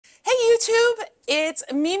YouTube, it's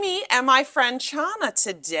Mimi and my friend Chana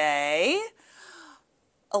today.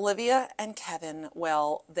 Olivia and Kevin,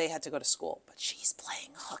 well, they had to go to school, but she's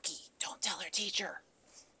playing hooky. Don't tell her teacher.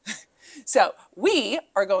 So we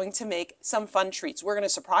are going to make some fun treats. We're going to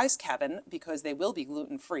surprise Kevin because they will be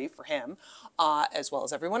gluten-free for him, as well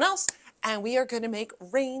as everyone else. And we are going to make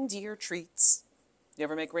reindeer treats. You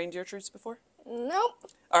ever make reindeer treats before?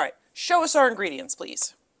 Nope. All right, show us our ingredients,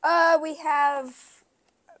 please. We have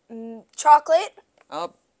chocolate.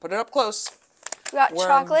 Put it up close. We got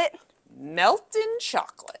chocolate. Melting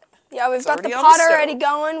chocolate. Yeah, we've got the already on pot the stove. already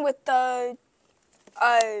going with the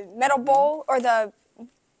metal bowl, or the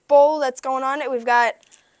bowl that's going on it. We've got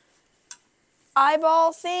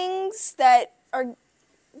eyeball things that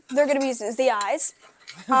they're going to be used as the eyes.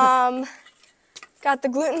 Got the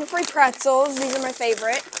gluten-free pretzels. These are my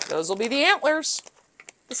favorite. Those will be the antlers.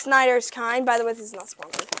 The Snyder's kind. By the way, this is not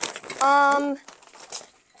sponsored.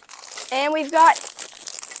 And we've got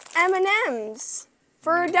M&Ms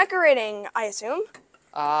for decorating, I assume.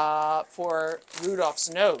 For Rudolph's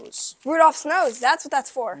nose. Rudolph's nose. That's what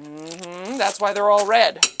that's for. That's why they're all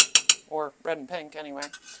red. Or red and pink, anyway.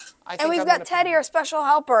 And we've got Teddy, our special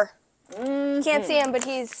helper. You can't see him, but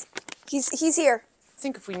he's here. I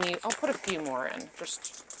think if we need, I'll put a few more in,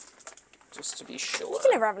 just to be sure. You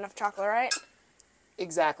can never have enough chocolate, right?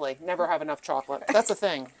 Exactly. Never have enough chocolate. That's a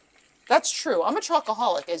thing. That's true. I'm a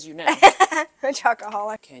chocoholic, as you know. A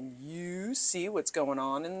chocoholic. Can you see what's going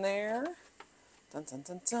on in there? Dun, dun,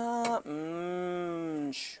 dun,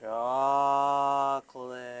 dun. Chocolate.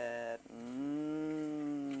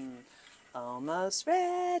 Almost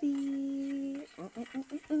ready.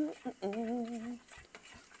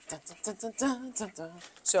 Dun, dun, dun, dun, dun, dun.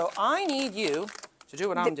 So I need you to do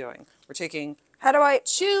what I'm doing. We're taking How do I?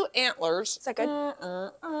 2 antlers. Is that good?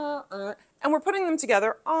 And we're putting them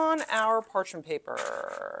together on our parchment paper.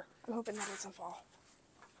 I'm hoping that doesn't fall.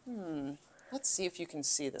 Let's see if you can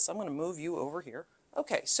see this. I'm going to move you over here.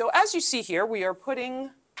 Okay, so as you see here, we are putting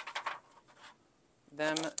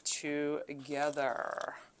them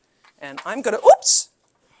together. And I'm going to, oops!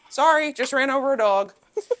 Sorry, just ran over a dog.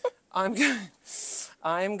 I'm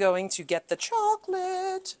going to get the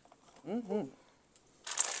chocolate. Pick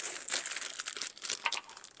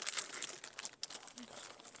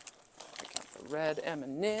out the red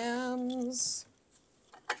M&Ms.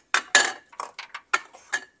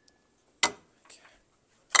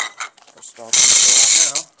 First of all, I'm going to do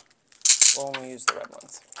that now. We'll only use the red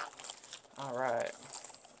ones. All right.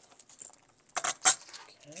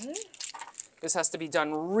 Okay. This has to be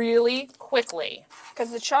done really quickly.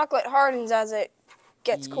 Because the chocolate hardens as it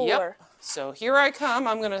gets cooler. Yep. So here I come.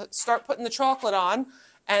 I'm going to start putting the chocolate on,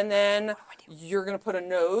 and then you're going to put a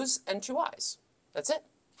nose and 2 eyes. That's it.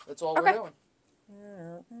 That's all we're doing.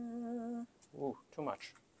 Ooh, too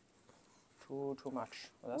much. Too much.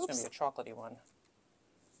 Well, that's going to be a chocolatey one.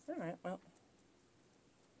 All right, well.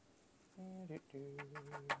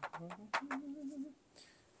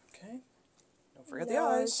 Okay. Don't forget the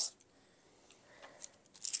eyes.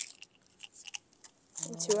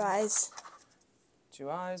 And 2 eyes. 2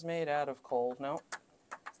 eyes made out of coal. No.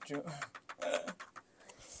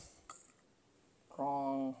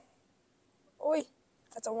 Wrong. Oi,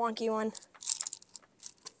 that's a wonky one.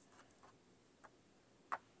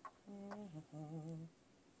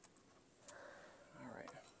 All right.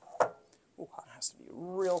 Ooh, it has to be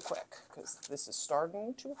real quick because this is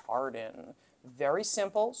starting to harden. Very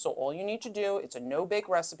simple. So all you need to do, it's a no-bake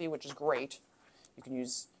recipe, which is great. You can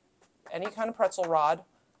use any kind of pretzel rod.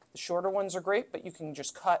 The shorter ones are great, but you can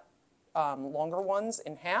just cut longer ones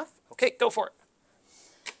in half. Okay, go for it.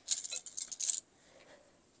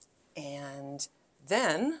 And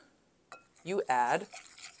then you add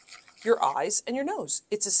your eyes and your nose.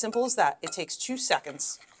 It's as simple as that. It takes 2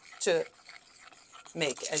 seconds to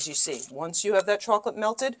make, as you see. Once you have that chocolate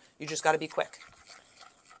melted, you just got to be quick.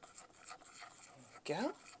 There we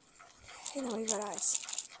go. You know, we've got eyes.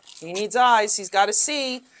 He needs eyes. He's got to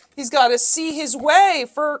see. He's got to see his way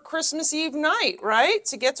for Christmas Eve night, right?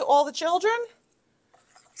 To get to all the children.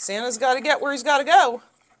 Santa's got to get where he's got to go.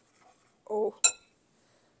 Oh.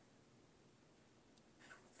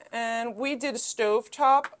 And we did a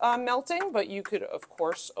stovetop melting, but you could, of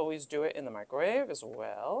course, always do it in the microwave as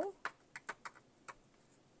well.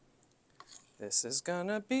 This is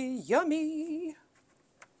gonna be yummy.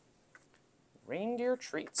 Reindeer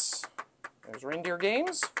treats. There's reindeer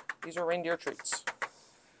games. These are reindeer treats.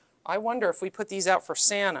 I wonder if we put these out for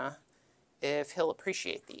Santa, if he'll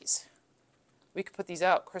appreciate these. We could put these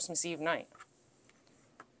out Christmas Eve night.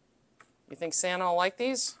 You think Santa will like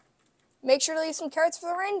these? Make sure to leave some carrots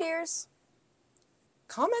for the reindeers.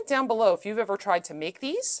 Comment down below if you've ever tried to make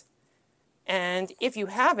these And if you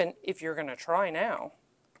haven't, if you're going to try now,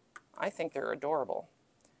 I think they're adorable.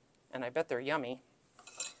 And I bet they're yummy.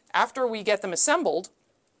 After we get them assembled,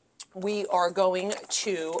 we are going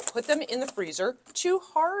to put them in the freezer to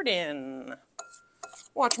harden.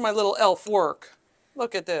 Watch my little elf work.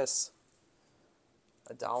 Look at this.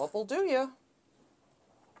 A dollop will do ya.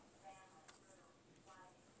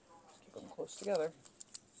 Keep them close together.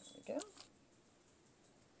 There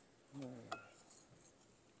we go.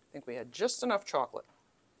 I think we had just enough chocolate.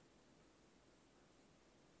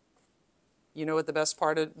 You know what the best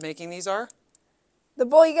part of making these are? The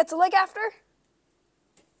bowl you get to lick after?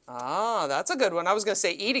 Ah, that's a good one. I was going to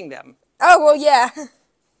say eating them. Oh, well, yeah.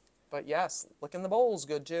 But yes, licking the bowl is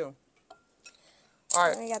good too. All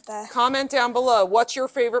right, I got that. comment down below. What's your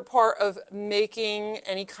favorite part of making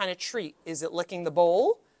any kind of treat? Is it licking the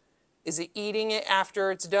bowl? Is it eating it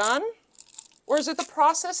after it's done? Or is it the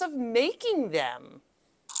process of making them?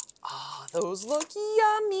 Ah, those look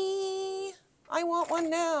yummy. I want one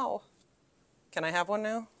now. Can I have one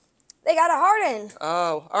now? They got to harden.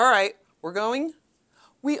 Oh, all right.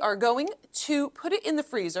 We are going to put it in the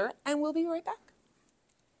freezer and we'll be right back.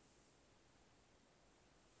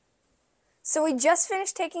 So we just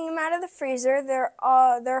finished taking them out of the freezer. They're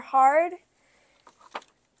hard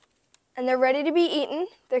and they're ready to be eaten.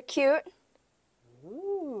 They're cute.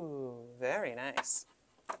 Ooh, very nice.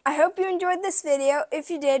 I hope you enjoyed this video. If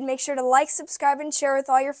you did, make sure to like, subscribe, and share with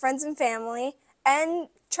all your friends and family. And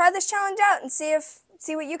try this challenge out and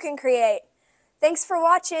see what you can create. Thanks for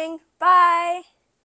watching. Bye.